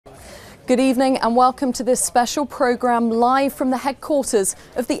Good evening and welcome to this special programme live from the headquarters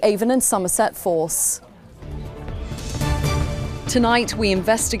of the Avon and Somerset Force. Tonight we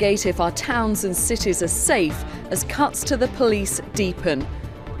investigate if our towns and cities are safe as cuts to the police deepen.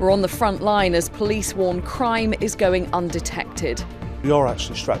 We're on the front line as police warn crime is going undetected. We are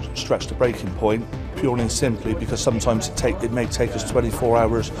actually stretched to breaking point purely and simply because sometimes it may take us 24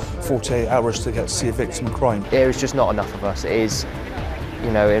 hours, 48 hours to get to see a victim of crime. There is just not enough of us. It is, you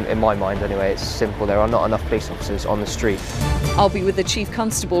know, in my mind anyway, it's simple. There are not enough police officers on the street. I'll be with the Chief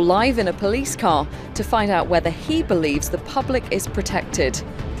Constable live in a police car to find out whether he believes the public is protected.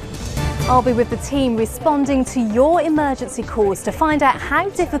 I'll be with the team responding to your emergency calls to find out how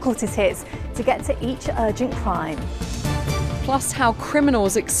difficult it is to get to each urgent crime. Plus how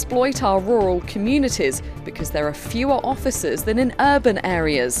criminals exploit our rural communities because there are fewer officers than in urban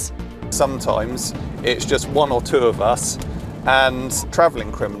areas. Sometimes it's just one or two of us, and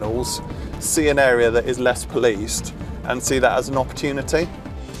travelling criminals see an area that is less policed and see that as an opportunity.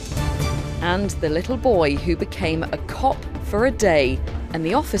 And the little boy who became a cop for a day and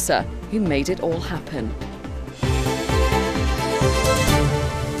the officer who made it all happen.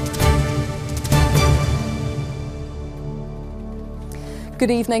 Good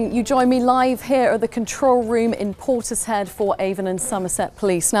evening. You join me live here at the control room in Portishead for Avon and Somerset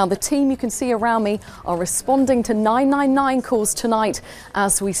Police. Now, the team you can see around me are responding to 999 calls tonight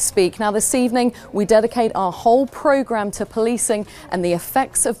as we speak. Now, this evening, we dedicate our whole programme to policing and the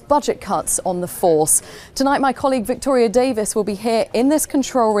effects of budget cuts on the force. Tonight, my colleague Victoria Davis will be here in this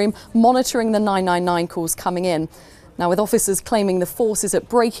control room monitoring the 999 calls coming in. Now, with officers claiming the force is at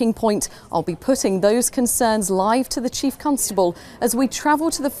breaking point, I'll be putting those concerns live to the Chief Constable as we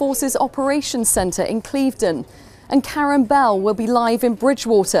travel to the force's operations centre in Clevedon. And Karen Bell will be live in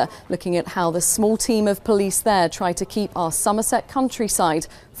Bridgewater, looking at how the small team of police there try to keep our Somerset countryside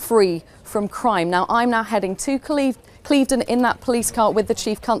free from crime. Now, I'm heading to Clevedon in that police car with the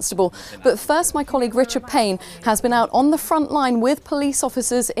Chief Constable. But first, my colleague Richard Payne has been out on the front line with police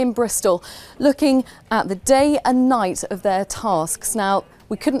officers in Bristol, looking at the day and night of their tasks. Now,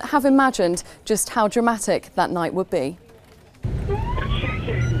 we couldn't have imagined just how dramatic that night would be. She's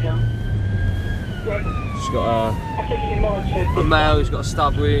got a male who's got a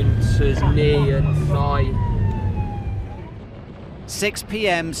stab wound to his knee and thigh. 6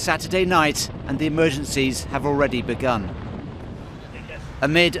 p.m. Saturday night and the emergencies have already begun.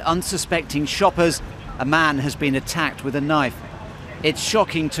 Amid unsuspecting shoppers, a man has been attacked with a knife. It's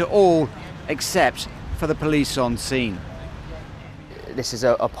shocking to all except for the police on scene. This is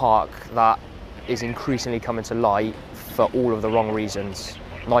a park that is increasingly coming to light for all of the wrong reasons.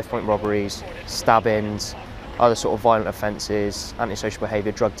 Knife point robberies, stabbings, other sort of violent offences, antisocial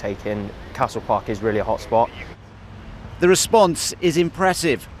behaviour, drug taking. Castle Park is really a hot spot. The response is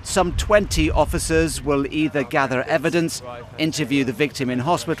impressive. Some 20 officers will either gather evidence, interview the victim in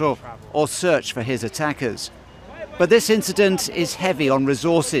hospital, or search for his attackers. But this incident is heavy on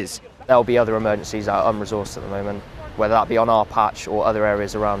resources. There'll be other emergencies that are unresourced at the moment, whether that be on our patch or other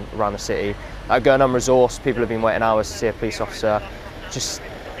areas around the city. Going unresourced, people have been waiting hours to see a police officer.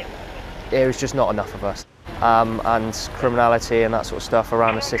 There is just not enough of us. And criminality and that sort of stuff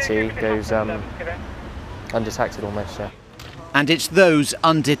around the city goes undetected almost, yeah. And it's those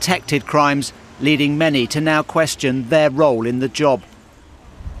undetected crimes leading many to now question their role in the job.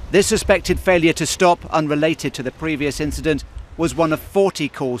 This suspected failure to stop, unrelated to the previous incident, was one of 40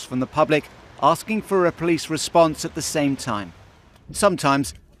 calls from the public asking for a police response at the same time.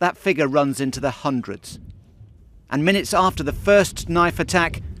 Sometimes that figure runs into the hundreds. And minutes after the first knife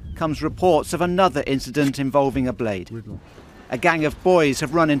attack comes reports of another incident involving a blade. A gang of boys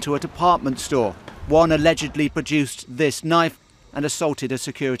have run into a department store. One allegedly produced this knife and assaulted a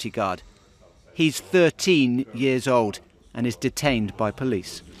security guard. He's 13 years old and is detained by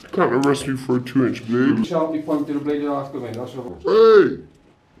police. Can't arrest me for a 2-inch blade. Hey!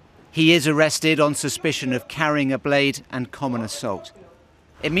 He is arrested on suspicion of carrying a blade and common assault.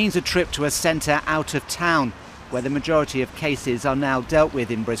 It means a trip to a centre out of town, where the majority of cases are now dealt with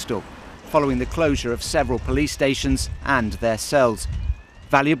in Bristol, following the closure of several police stations and their cells.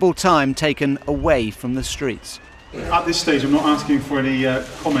 Valuable time taken away from the streets. At this stage, I'm not asking for any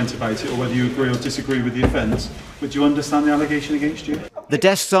comment about it or whether you agree or disagree with the offence, but do you understand the allegation against you? The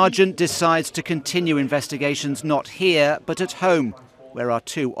desk sergeant decides to continue investigations not here, but at home, where our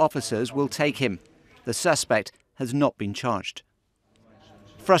 2 officers will take him. The suspect has not been charged.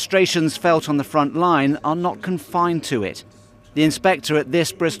 Frustrations felt on the front line are not confined to it. The inspector at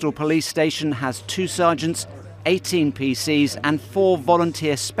this Bristol police station has 2 sergeants, 18 PCs and 4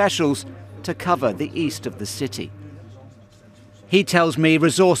 volunteer specials to cover the east of the city. He tells me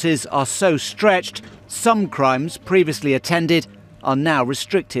resources are so stretched, some crimes previously attended are now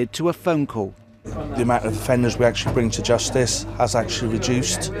restricted to a phone call. The amount of offenders we actually bring to justice has actually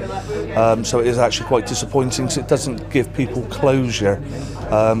reduced, so it is actually quite disappointing because it doesn't give people closure.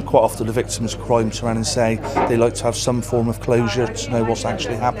 Quite often the victims of crime turn around and say they like to have some form of closure to know what's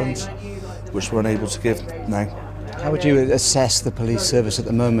actually happened, which we're unable to give now. How would you assess the police service at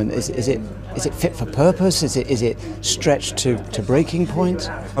the moment? Is it fit for purpose? Is it stretched to breaking point?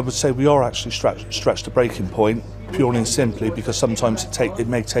 I would say we are actually stretched to breaking point, purely and simply because sometimes it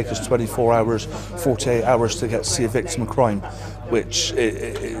may take us 24 hours, 48 hours to get to see a victim of crime, which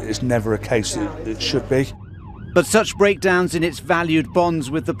is never a case it should be. But such breakdowns in its valued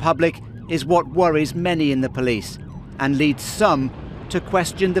bonds with the public is what worries many in the police and leads some to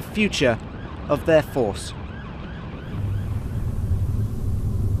question the future of their force.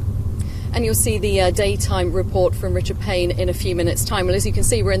 And you'll see the daytime report from Richard Payne in a few minutes' time. Well, as you can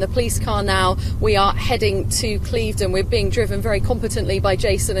see, we're in the police car now. We are heading to Clevedon. We're being driven very competently by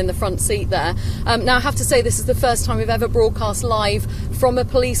Jason in the front seat there. Now, I have to say this is the first time we've ever broadcast live from a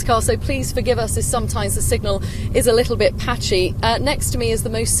police car, so please forgive us if sometimes the signal is a little bit patchy. Next to me is the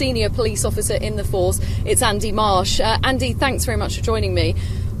most senior police officer in the force. It's Andy Marsh. Andy, thanks very much for joining me.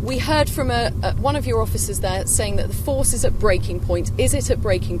 We heard from one of your officers there saying that the force is at breaking point. Is it at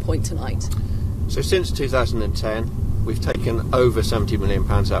breaking point tonight? So since 2010, we've taken over £70 million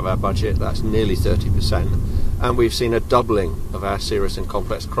out of our budget. That's nearly 30%. And we've seen a doubling of our serious and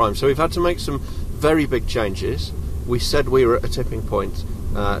complex crime. So we've had to make some very big changes. We said we were at a tipping point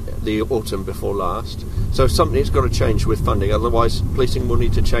the autumn before last. So something's got to change with funding, otherwise policing will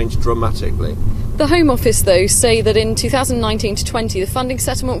need to change dramatically. The Home Office, though, say that in 2019 to 20, the funding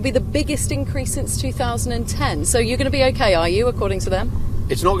settlement will be the biggest increase since 2010. So you're going to be OK, are you, according to them?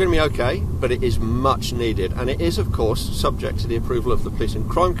 It's not going to be OK, but it is much needed. And it is, of course, subject to the approval of the Police and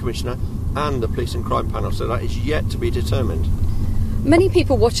Crime Commissioner and the Police and Crime Panel. So that is yet to be determined. Many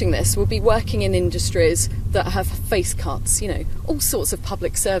people watching this will be working in industries that have face cuts, you know, all sorts of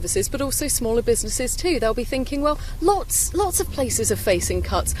public services, but also smaller businesses too. They'll be thinking, well, lots of places are facing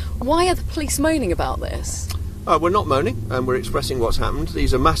cuts. Why are the police moaning about this? We're not moaning, and we're expressing what's happened.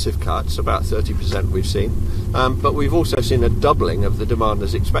 These are massive cuts, about 30% we've seen, but we've also seen a doubling of the demand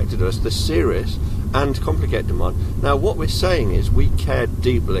as expected of us, the serious and complicated demand. Now, what we're saying is we care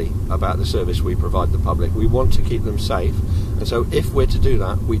deeply about the service we provide the public. We want to keep them safe, and so if we're to do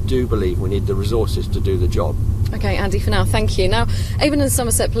that, we do believe we need the resources to do the job. OK, Andy, for now, thank you. Now, Avon and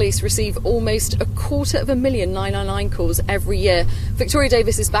Somerset Police receive almost 250,000 999 calls every year. Victoria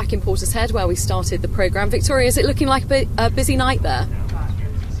Davis is back in Portishead, where we started the programme. Victoria, is it looking like a busy night there?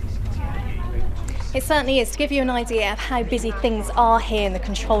 It certainly is. To give you an idea of how busy things are here in the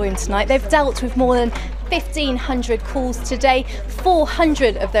control room tonight, they've dealt with more than 1,500 calls today.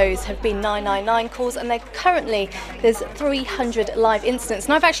 400 of those have been 999 calls, and there's 300 live incidents.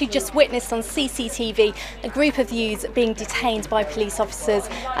 And I've actually just witnessed on CCTV a group of youths being detained by police officers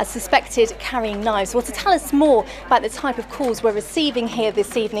as suspected carrying knives. Well, to tell us more about the type of calls we're receiving here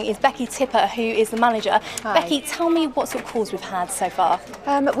this evening is Becky Tipper, who is the manager. Hi. Becky, tell me what sort of calls we've had so far.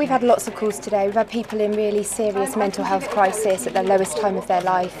 We've had lots of calls today. We've had people in really serious mental health crisis at the lowest time of their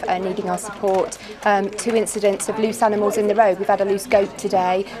life needing our support. 2 incidents of loose animals in the road. We've had a loose goat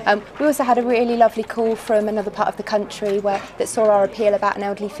today. We also had a really lovely call from another part of the country that saw our appeal about an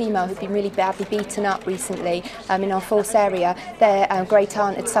elderly female who'd been really badly beaten up recently in our force area. Their great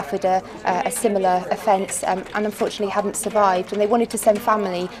aunt had suffered a similar offence and unfortunately hadn't survived, and they wanted to send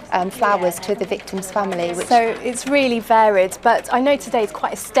family flowers to the victim's family. So it's really varied, but I know today's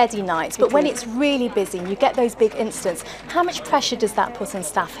quite a steady night, but when it's really busy and you get those big incidents, how much pressure does that put on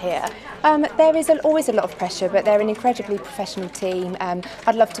staff here? There is always a lot of pressure, but they're an incredibly professional team.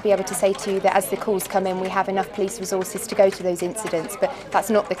 I'd love to be able to say to you that as the calls come in, we have enough police resources to go to those incidents, but that's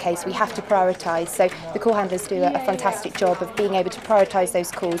not the case. We have to prioritise. So the call handlers do a fantastic job of being able to prioritise those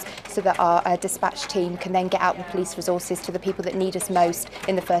calls so that our dispatch team can then get out the police resources to the people that need us most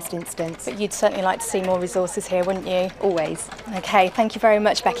in the first instance. But you'd certainly like to see more resources here, wouldn't you? Always. OK, thank you very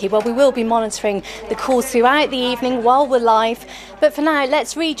much, Becky. Well, we will be monitoring the calls throughout the evening while we're live. But for now,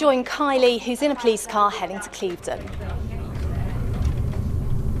 let's rejoin Kylie, who's in a police car heading to Clevedon.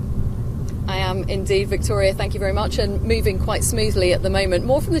 I am indeed, Victoria. Thank you very much, and moving quite smoothly at the moment.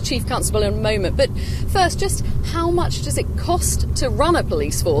 More from the Chief Constable in a moment. But first, just how much does it cost to run a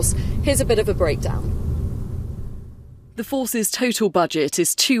police force? Here's a bit of a breakdown. The force's total budget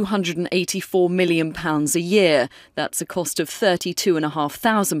is £284 million a year. That's a cost of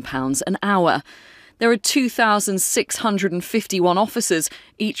 £32,500 an hour. There are 2,651 officers,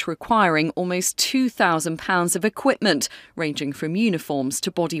 each requiring almost £2,000 of equipment, ranging from uniforms to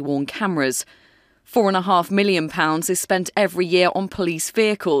body-worn cameras. £4.5 million is spent every year on police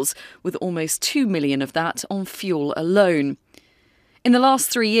vehicles, with almost £2 million of that on fuel alone. In the last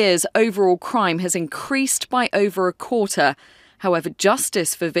 3 years, overall crime has increased by over a quarter. However,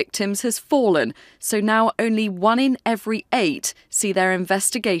 justice for victims has fallen, so now only 1 in every 8 see their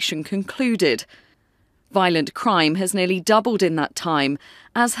investigation concluded. Violent crime has nearly doubled in that time,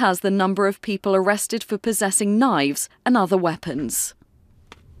 as has the number of people arrested for possessing knives and other weapons.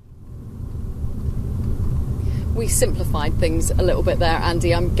 We simplified things a little bit there,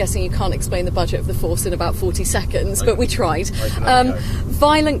 Andy. I'm guessing you can't explain the budget of the force in about 40 seconds, but we tried.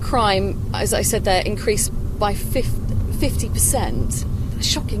 Violent crime, as I said there, increased by 50%.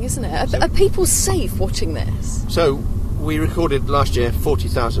 Shocking, isn't it? Are people safe watching this? So we recorded last year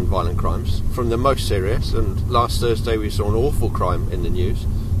 40,000 violent crimes, from the most serious, and last Thursday we saw an awful crime in the news.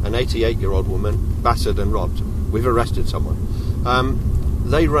 An 88-year-old woman battered and robbed. We've arrested someone.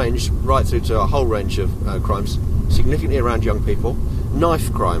 They range right through to a whole range of crimes, significantly around young people.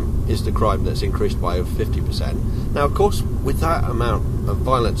 Knife crime is the crime that's increased by over 50%. Now, of course, with that amount of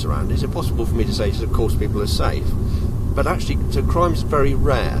violence around, it's impossible for me to say, of course, people are safe. But actually, so crime's very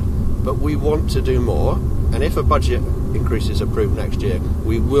rare, but we want to do more. And if a budget increase is approved next year,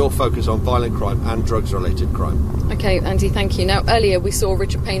 we will focus on violent crime and drugs-related crime. OK, Andy, thank you. Now, earlier we saw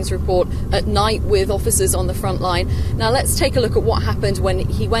Richard Payne's report at night with officers on the front line. Now, let's take a look at what happened when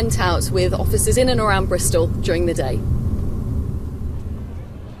he went out with officers in and around Bristol during the day.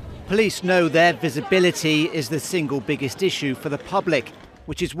 Police know their visibility is the single biggest issue for the public,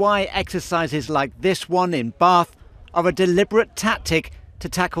 which is why exercises like this one in Bath are a deliberate tactic to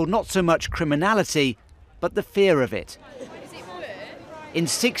tackle not so much criminality, but the fear of it. In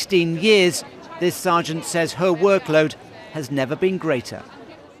 16 years, this sergeant says her workload has never been greater.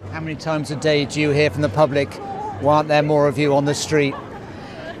 How many times a day do you hear from the public, why aren't there more of you on the street?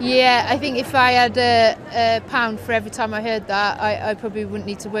 Yeah, I think if I had a pound for every time I heard that, I probably wouldn't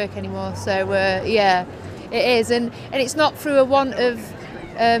need to work anymore. So, yeah, it is. And it's not through a want of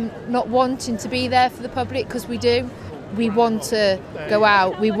not wanting to be there for the public, because we do. We want to go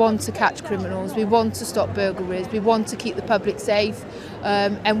out, we want to catch criminals, we want to stop burglaries, we want to keep the public safe,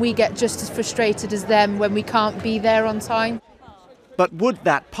 and we get just as frustrated as them when we can't be there on time. But would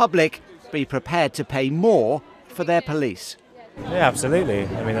that public be prepared to pay more for their police? Yeah, absolutely.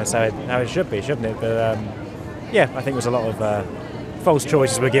 I mean, that's how it should be, shouldn't it? But yeah, I think there's a lot of false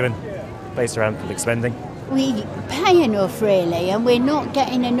choices we're given based around public spending. We pay enough, really, and we're not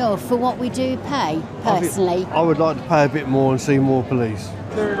getting enough for what we do pay, personally. I would like to pay a bit more and see more police.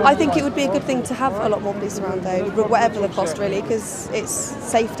 I think it would be a good thing to have a lot more police around, though, whatever the cost, really, because it's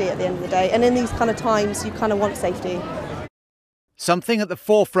safety at the end of the day. And in these kind of times, you kind of want safety. Something at the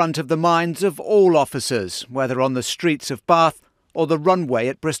forefront of the minds of all officers, whether on the streets of Bath or the runway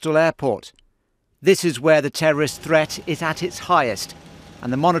at Bristol Airport. This is where the terrorist threat is at its highest,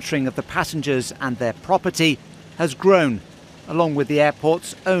 and the monitoring of the passengers and their property has grown, along with the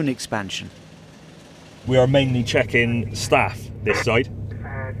airport's own expansion. We are mainly checking staff this side.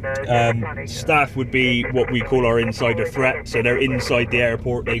 Staff would be what we call our insider threat, so they're inside the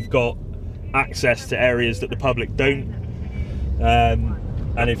airport, they've got access to areas that the public don't,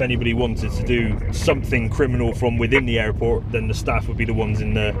 and if anybody wanted to do something criminal from within the airport, then the staff would be the ones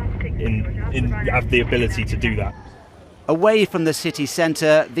have the ability to do that. Away from the city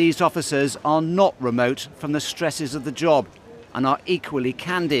centre, these officers are not remote from the stresses of the job and are equally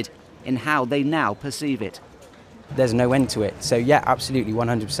candid in how they now perceive it. There's no end to it. So yeah, absolutely,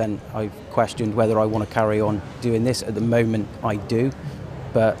 100%. I've questioned whether I want to carry on doing this. At the moment, I do,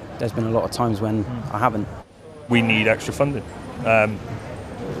 but there's been a lot of times when I haven't. We need extra funding. I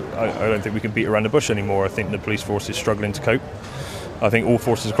don't think we can beat around the bush anymore. I think the police force is struggling to cope. I think all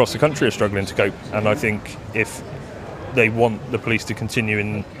forces across the country are struggling to cope, and I think if they want the police to continue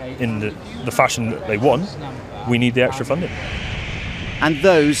in the fashion that they want, we need the extra funding. And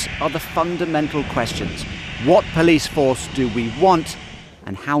those are the fundamental questions. What police force do we want,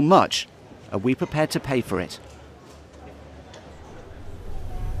 and how much are we prepared to pay for it?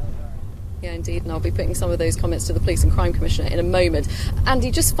 Yeah, indeed, and I'll be putting some of those comments to the Police and Crime Commissioner in a moment.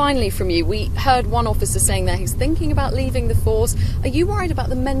 Andy, just finally from you, we heard one officer saying that he's thinking about leaving the force. Are you worried about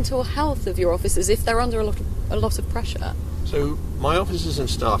the mental health of your officers if they're under a lot of pressure? So my officers and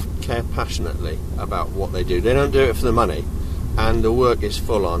staff care passionately about what they do. They don't do it for the money, and the work is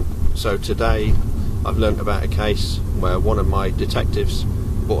full on. So today I've learnt about a case where one of my detectives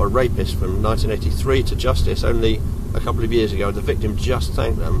brought a rapist from 1983 to justice only a couple of years ago. The victim just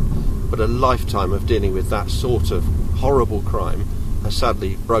thanked them but a lifetime of dealing with that sort of horrible crime has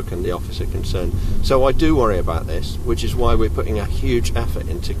sadly broken the officer concerned. So I do worry about this, which is why we're putting a huge effort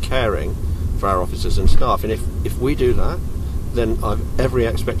into caring for our officers and staff. And if we do that, then I've every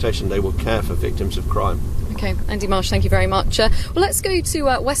expectation they will care for victims of crime. OK, Andy Marsh, thank you very much. Well, let's go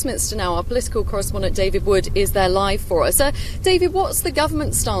to Westminster now. Our political correspondent David Wood is there live for us. David, what's the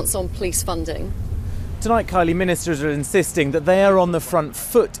government's stance on police funding? Tonight, Kylie, ministers are insisting that they are on the front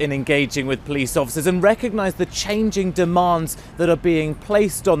foot in engaging with police officers and recognise the changing demands that are being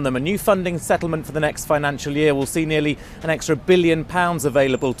placed on them. A new funding settlement for the next financial year will see nearly an extra £1 billion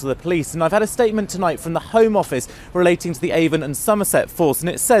available to the police. And I've had a statement tonight from the Home Office relating to the Avon and Somerset force, and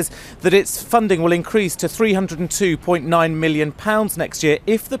it says that its funding will increase to £302.9 million next year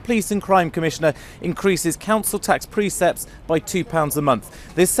if the Police and Crime Commissioner increases council tax precepts by £2 a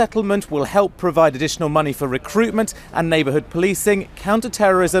month. This settlement will help provide additional money for recruitment and neighbourhood policing,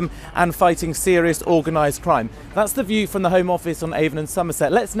 counter-terrorism and fighting serious organised crime. That's the view from the Home Office on Avon and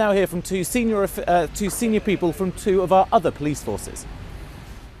Somerset. Let's now hear from two senior people from two of our other police forces.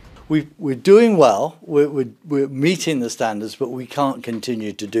 We're doing well, we're meeting the standards, but we can't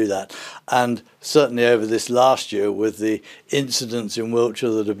continue to do that. And certainly over this last year, with the incidents in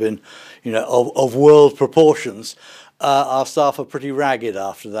Wiltshire that have been, of world proportions, our staff are pretty ragged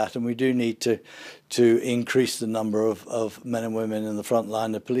after that, and we do need to increase the number of men and women in the front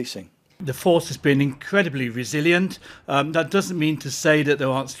line of policing. The force has been incredibly resilient. That doesn't mean to say that there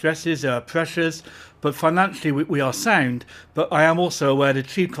aren't stresses, there are pressures, but financially we are sound. But I am also aware the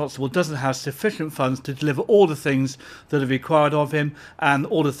Chief Constable doesn't have sufficient funds to deliver all the things that are required of him and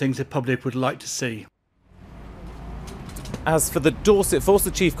all the things the public would like to see. As for the Dorset force, the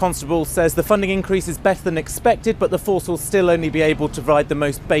Chief Constable says the funding increase is better than expected, but the force will still only be able to provide the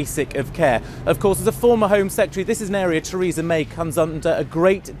most basic of care. Of course, as a former Home Secretary, this is an area Theresa May comes under a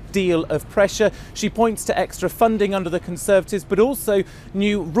great deal of pressure. She points to extra funding under the Conservatives, but also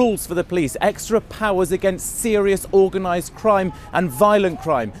new rules for the police, extra powers against serious organised crime and violent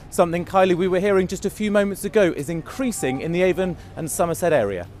crime. Something, Kylie, we were hearing just a few moments ago is increasing in the Avon and Somerset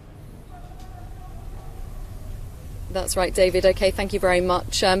area. That's right, David. OK, thank you very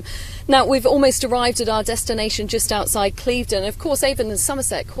much. Now, we've almost arrived at our destination just outside Clevedon. Of course, Avon and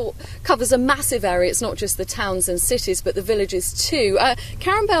Somerset covers a massive area. It's not just the towns and cities, but the villages too.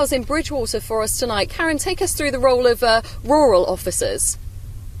 Karen Bell's in Bridgewater for us tonight. Karen, take us through the role of rural officers.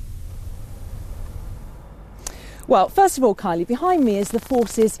 Well, first of all, Kylie, behind me is the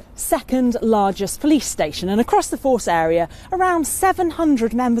force's second largest police station, and across the force area, around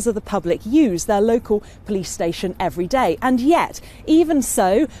 700 members of the public use their local police station every day. And yet, even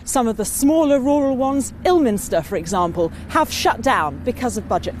so, some of the smaller rural ones, Ilminster, for example, have shut down because of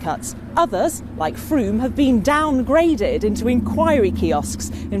budget cuts. Others, like Frome, have been downgraded into inquiry kiosks,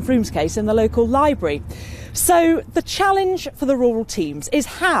 in Frome's case, in the local library. So the challenge for the rural teams is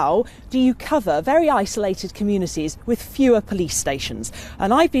how do you cover very isolated communities with fewer police stations?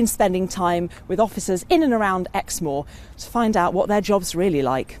 And I've been spending time with officers in and around Exmoor to find out what their job's really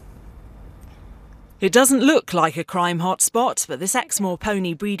like. It doesn't look like a crime hotspot, but this Exmoor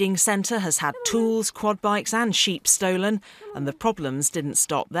pony breeding centre has had tools, quad bikes and sheep stolen, and the problems didn't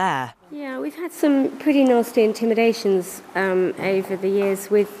stop there. Yeah, we've had some pretty nasty intimidations over the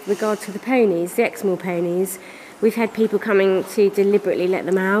years with regard to the ponies, the Exmoor ponies. We've had people coming to deliberately let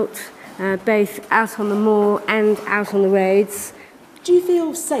them out, both out on the moor and out on the roads. Do you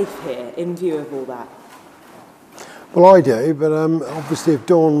feel safe here in view of all that? Well, I do, but obviously if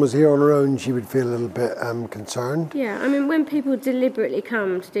Dawn was here on her own, she would feel a little bit concerned. Yeah, I mean, when people deliberately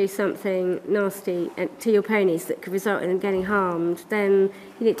come to do something nasty to your ponies that could result in them getting harmed, then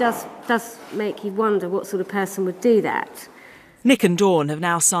it does make you wonder what sort of person would do that. Nick and Dawn have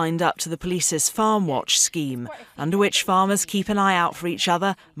now signed up to the police's Farm Watch scheme, under which farmers keep an eye out for each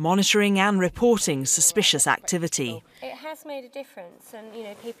other, monitoring and reporting suspicious activity. It has made a difference, and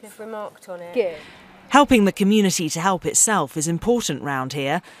people have remarked on it. Good. Helping the community to help itself is important round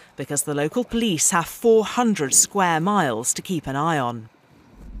here because the local police have 400 square miles to keep an eye on.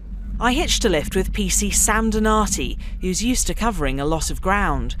 I hitched a lift with PC Sam Donati, who's used to covering a lot of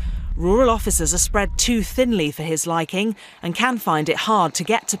ground. Rural officers are spread too thinly for his liking and can find it hard to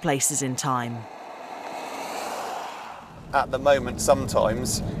get to places in time. At the moment,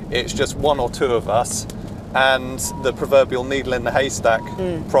 sometimes it's just one or two of us, and the proverbial needle in the haystack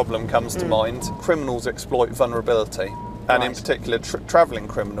problem comes to mind. Criminals exploit vulnerability, and in particular travelling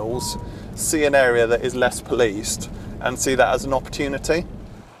criminals see an area that is less policed and see that as an opportunity.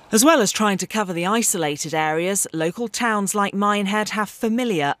 As well as trying to cover the isolated areas, local towns like Minehead have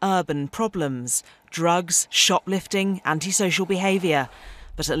familiar urban problems: drugs, shoplifting, antisocial behaviour.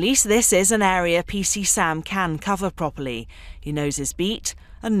 But at least this is an area PC Sam can cover properly. He knows his beat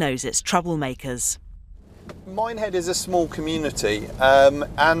and knows its troublemakers. Minehead is a small community,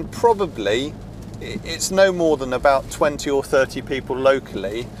 and probably it's no more than about 20 or 30 people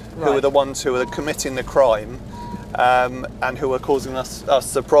locally who are the ones who are committing the crime and who are causing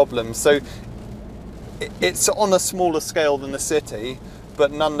us the problem. So it's on a smaller scale than the city,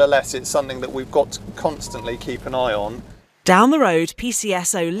 but nonetheless it's something that we've got to constantly keep an eye on. Down the road,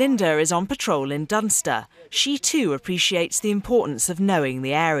 PCSO Linda is on patrol in Dunster. She too appreciates the importance of knowing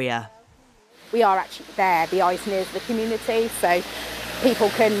the area. We are actually there, the eyes and ears of the community, so people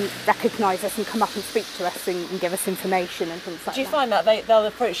can recognise us and come up and speak to us and give us information and things like that. Do you find that they'll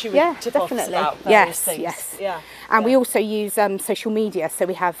approach you with tip-offs about various things? Yes. Yeah. And we also use social media, so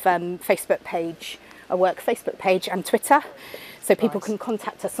we have Facebook page, a work Facebook page and Twitter, so people can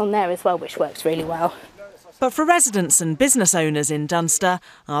contact us on there as well, which works really well. But for residents and business owners in Dunster,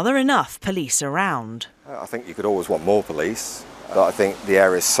 are there enough police around? I think you could always want more police, but I think the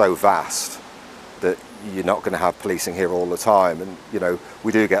area is so vast that you're not going to have policing here all the time. And, you know,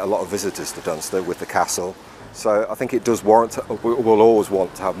 we do get a lot of visitors to Dunster with the castle. So I think it does warrant, we'll always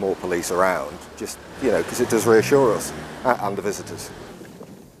want to have more police around, just, you know, because it does reassure us and the visitors.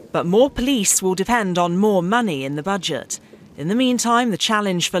 But more police will depend on more money in the budget. In the meantime, the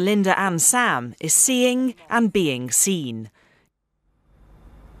challenge for Linda and Sam is seeing and being seen.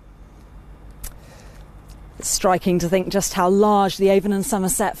 It's striking to think just how large the Avon and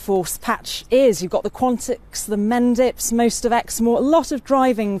Somerset force patch is. You've got the Quantics, the Mendips, most of Exmoor, a lot of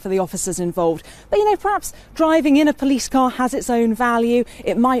driving for the officers involved. But, you know, perhaps driving in a police car has its own value.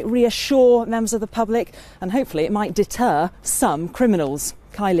 It might reassure members of the public and hopefully it might deter some criminals.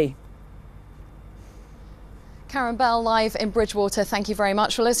 Kylie. Karen Bell live in Bridgewater, thank you very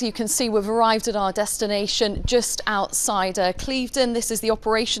much. Well, as you can see, we've arrived at our destination just outside Clevedon. This is the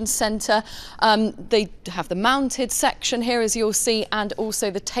operations centre. They have the mounted section here, as you'll see, and also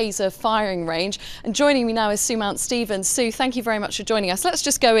the taser firing range. And joining me now is Sue Mount-Stevens. Sue, thank you very much for joining us. Let's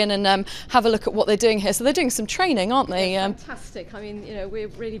just go in and have a look at what they're doing here. So they're doing some training, aren't they? Fantastic. I mean, you know, we're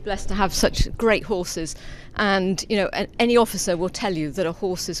really blessed to have such great horses. And, you know, any officer will tell you that a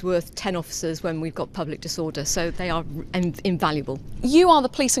horse is worth 10 officers when we've got public disorder. So they are invaluable. You are the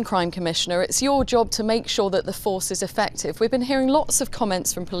Police and Crime Commissioner. It's your job to make sure that the force is effective. We've been hearing lots of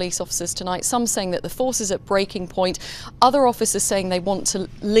comments from police officers tonight, some saying that the force is at breaking point, other officers saying they want to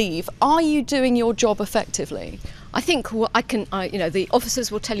leave. Are you doing your job effectively? I think you know, the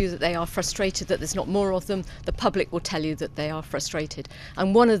officers will tell you that they are frustrated that there's not more of them. The public will tell you that they are frustrated.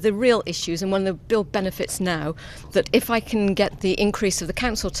 And one of the real issues and one of the bill benefits now, that if I can get the increase of the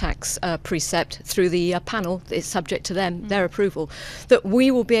council tax precept through the panel, it's subject to them, their approval, that we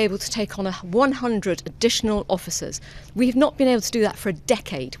will be able to take on 100 additional officers. We've not been able to do that for a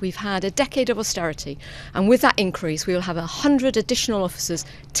decade. We've had a decade of austerity. And with that increase, we will have 100 additional officers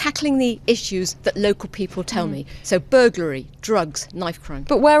tackling the issues that local people tell me. So burglary, drugs, knife crime.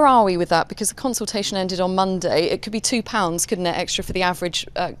 But where are we with that? Because the consultation ended on Monday. It could be £2, couldn't it, extra for the average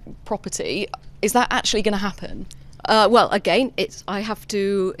property. Is that actually going to happen? Well, again, I have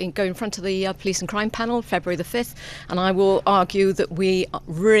to go in front of the Police and Crime panel February the 5th, and I will argue that we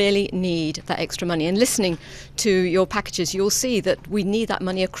really need that extra money. And listening to your packages, you'll see that we need that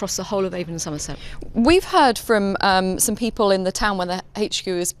money across the whole of Avon and Somerset. We've heard from some people in the town where the HQ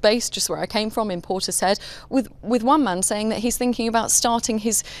is based, just where I came from, in Portishead, with one man saying that he's thinking about starting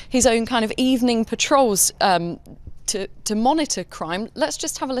his own kind of evening patrols to monitor crime. Let's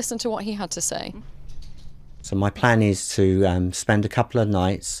just have a listen to what he had to say. So my plan is to spend a couple of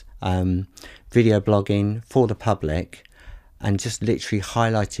nights video blogging for the public and just literally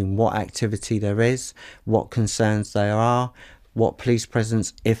highlighting what activity there is, what concerns there are, what police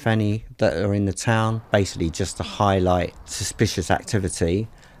presence, if any, that are in the town, basically just to highlight suspicious activity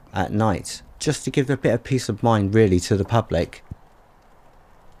at night, just to give a bit of peace of mind really to the public.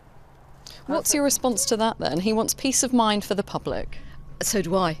 What's your response to that then? He wants peace of mind for the public. So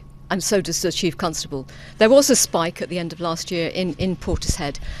do I. And so does the Chief Constable. There was a spike at the end of last year in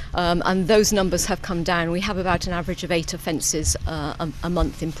Portishead, and those numbers have come down. We have about an average of 8 offences a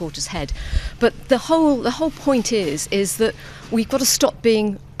month in Portishead. But the whole point is that we've got to stop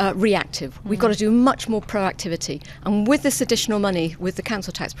being reactive. We've got to do much more proactivity. And with this additional money, with the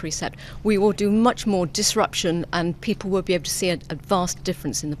council tax precept, we will do much more disruption and people will be able to see a vast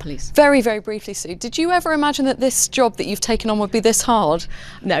difference in the police. Very, very briefly, Sue, did you ever imagine that this job that you've taken on would be this hard?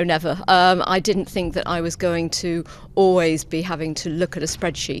 No, never. I didn't think that I was going to always be having to look at a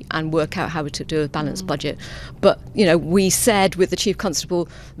spreadsheet and work out how to do a balanced budget. But, you know, we said with the Chief Constable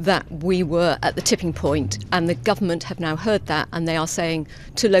that we were at the tipping point, and the government have now heard that, and they are saying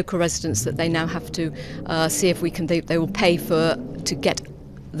to local residents that they now have to see if they will pay to get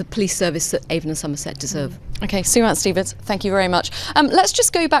the police service that Avon and Somerset deserve. OK, Sue Stevens, thank you very much. Let's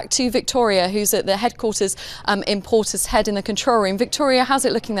just go back to Victoria, who's at the headquarters in Portishead in the control room. Victoria, how's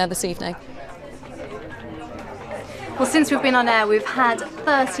it looking there this evening? Well, since we've been on air, we've had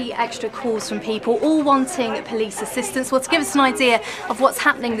 30 extra calls from people, all wanting police assistance. Well, to give us an idea of what's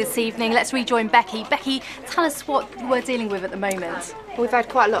happening this evening, let's rejoin Becky. Becky, tell us what we're dealing with at the moment. We've had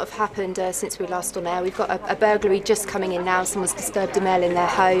quite a lot have happened since we were last on air. We've got a burglary just coming in now. Someone's disturbed a male in their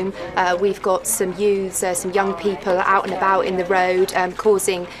home. We've got some youths, some young people out and about in the road,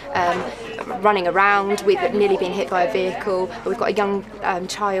 causing running around. We've nearly been hit by a vehicle. We've got a young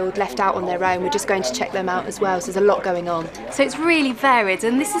child left out on their own. We're just going to check them out as well. So there's a lot going on. So it's really varied,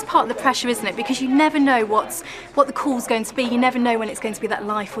 and this is part of the pressure, isn't it? Because you never know what the call's going to be. You never know when it's going to be that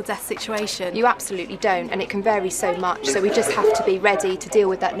life or death situation. You absolutely don't, and it can vary so much. So we just have to be ready to deal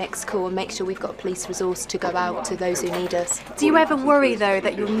with that next call and make sure we've got a police resource to go out to those who need us. Do you ever worry though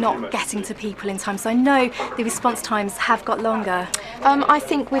that you're not getting to people in time? So I know the response times have got longer. I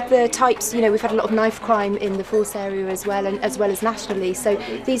think with the types, you know, we've had a lot of knife crime in the force area as well as nationally. So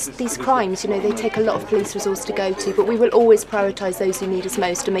these crimes, you know, they take a lot of police resource to go to, but we will always prioritise those who need us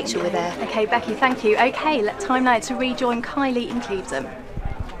most and make sure we're there. Okay, Becky, thank you. Okay, time now to rejoin Kylie in Clevedon.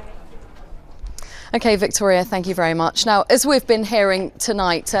 OK, Victoria, thank you very much. Now, as we've been hearing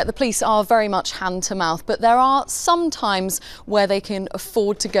tonight, the police are very much hand to mouth, but there are some times where they can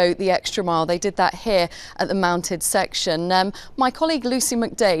afford to go the extra mile. They did that here at the mounted section. My colleague Lucy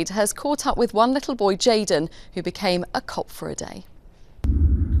McDade has caught up with one little boy, Jaden, who became a cop for a day.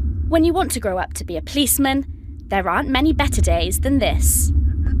 When you want to grow up to be a policeman, there aren't many better days than this.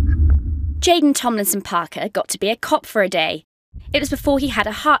 Jaden Tomlinson Parker got to be a cop for a day. It was before he had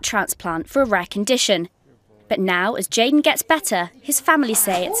a heart transplant for a rare condition. But now, as Jaden gets better, his family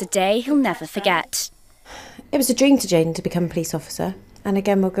say it's a day he'll never forget. It was a dream to Jaden to become a police officer. And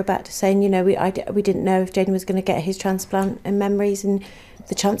again, we'll go back to saying, you know, we didn't know if Jaden was going to get his transplant and memories, and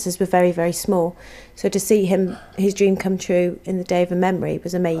the chances were very, very small. So to see his dream come true in the day of a memory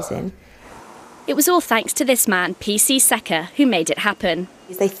was amazing. It was all thanks to this man, PC Secker, who made it happen.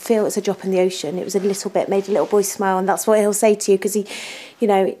 They feel it's a drop in the ocean. It was a little bit, made a little boy smile, and that's what he'll say to you, because he, you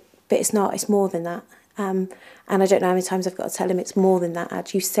know, but it's not, it's more than that. And I don't know how many times I've got to tell him it's more than that,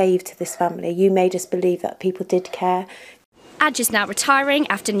 Adj. You saved this family. You made us believe that people did care. Adj is now retiring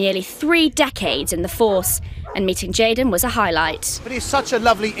after nearly 3 decades in the force, and meeting Jaden was a highlight. But he's such a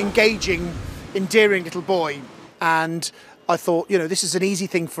lovely, engaging, endearing little boy, and I thought, you know, this is an easy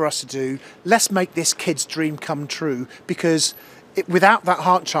thing for us to do. Let's make this kid's dream come true, because without that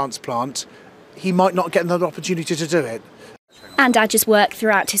heart transplant, he might not get another opportunity to do it. And Adj's work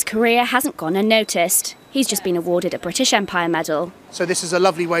throughout his career hasn't gone unnoticed. He's just been awarded a British Empire Medal. So this is a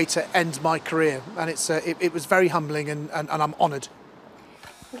lovely way to end my career, and it was very humbling, and I'm honoured.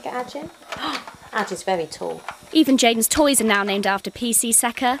 Look at Adj. Adj is very tall. Even Jaden's toys are now named after PC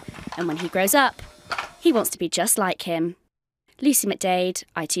Secker, and when he grows up, he wants to be just like him. Lucy McDade,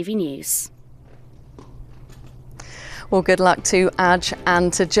 ITV News. Well, good luck to Adj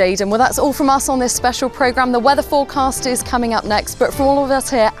and to Jaden. Well, that's all from us on this special programme. The weather forecast is coming up next, but for all of us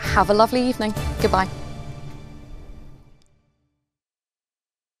here, have a lovely evening. Goodbye.